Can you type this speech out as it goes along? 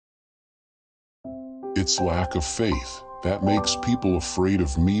It's lack of faith that makes people afraid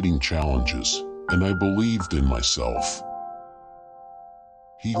of meeting challenges, and I believed in myself.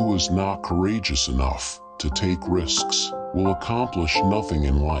 He who is not courageous enough to take risks will accomplish nothing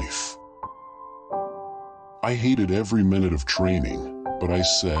in life. I hated every minute of training, but I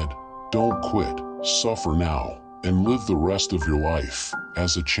said, don't quit, suffer now, and live the rest of your life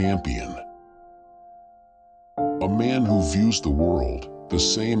as a champion. A man who views the world the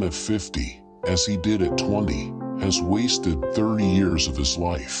same at 50 as he did at 20 has wasted 30 years of his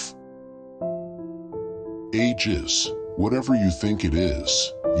life. Age is whatever you think it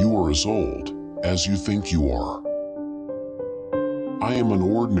is. You are as old as you think you are. I am an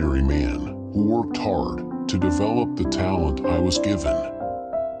ordinary man who worked hard to develop the talent I was given.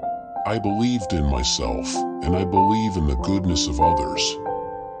 I believed in myself, and I believe in the goodness of others.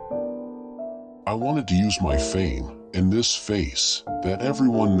 I wanted to use my fame and this face that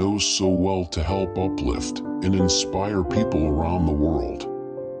everyone knows so well to help uplift and inspire people around the world.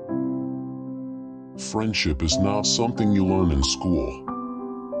 Friendship is not something you learn in school.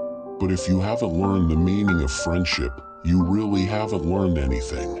 But if you haven't learned the meaning of friendship, you really haven't learned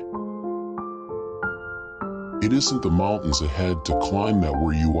anything. It isn't the mountains ahead to climb that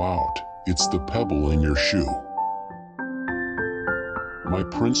wear you out, it's the pebble in your shoe. My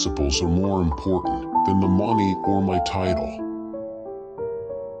principles are more important than the money or my title.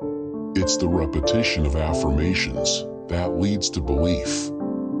 It's the repetition of affirmations that leads to belief.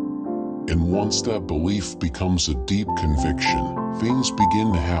 And once that belief becomes a deep conviction, things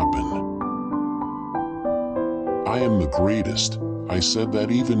begin to happen. I am the greatest. I said that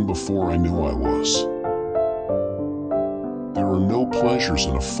even before I knew I was. There are no pleasures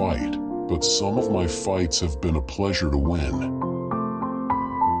in a fight, but some of my fights have been a pleasure to win.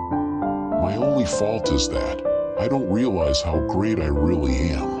 My only fault is that I don't realize how great I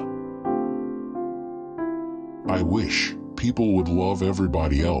really am. I wish people would love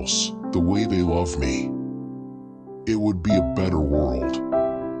everybody else the way they love me. It would be a better world.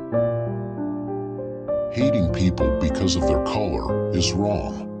 Hating people because of their color is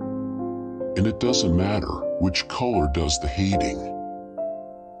wrong. And it doesn't matter which color does the hating.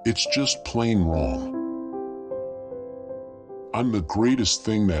 It's just plain wrong. I'm the greatest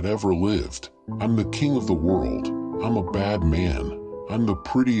thing that ever lived. I'm the king of the world. I'm a bad man. I'm the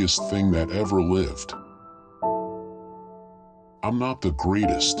prettiest thing that ever lived. I'm not the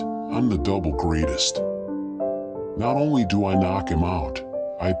greatest. I'm the double greatest. Not only do I knock him out,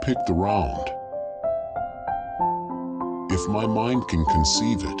 I pick the round. If my mind can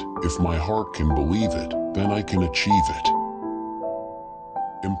conceive it, if my heart can believe it, then I can achieve it.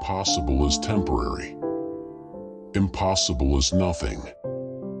 Impossible is temporary. Impossible is nothing.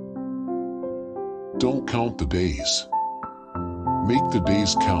 Don't count the days. Make the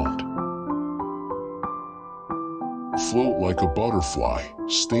days count. Float like a butterfly,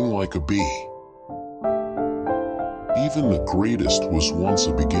 sting like a bee. Even the greatest was once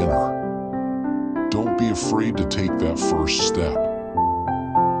a beginner. Don't be afraid to take that first step.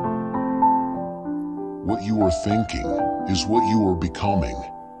 What you are thinking is what you are becoming.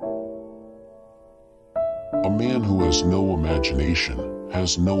 A man who has no imagination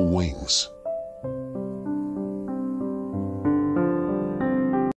has no wings.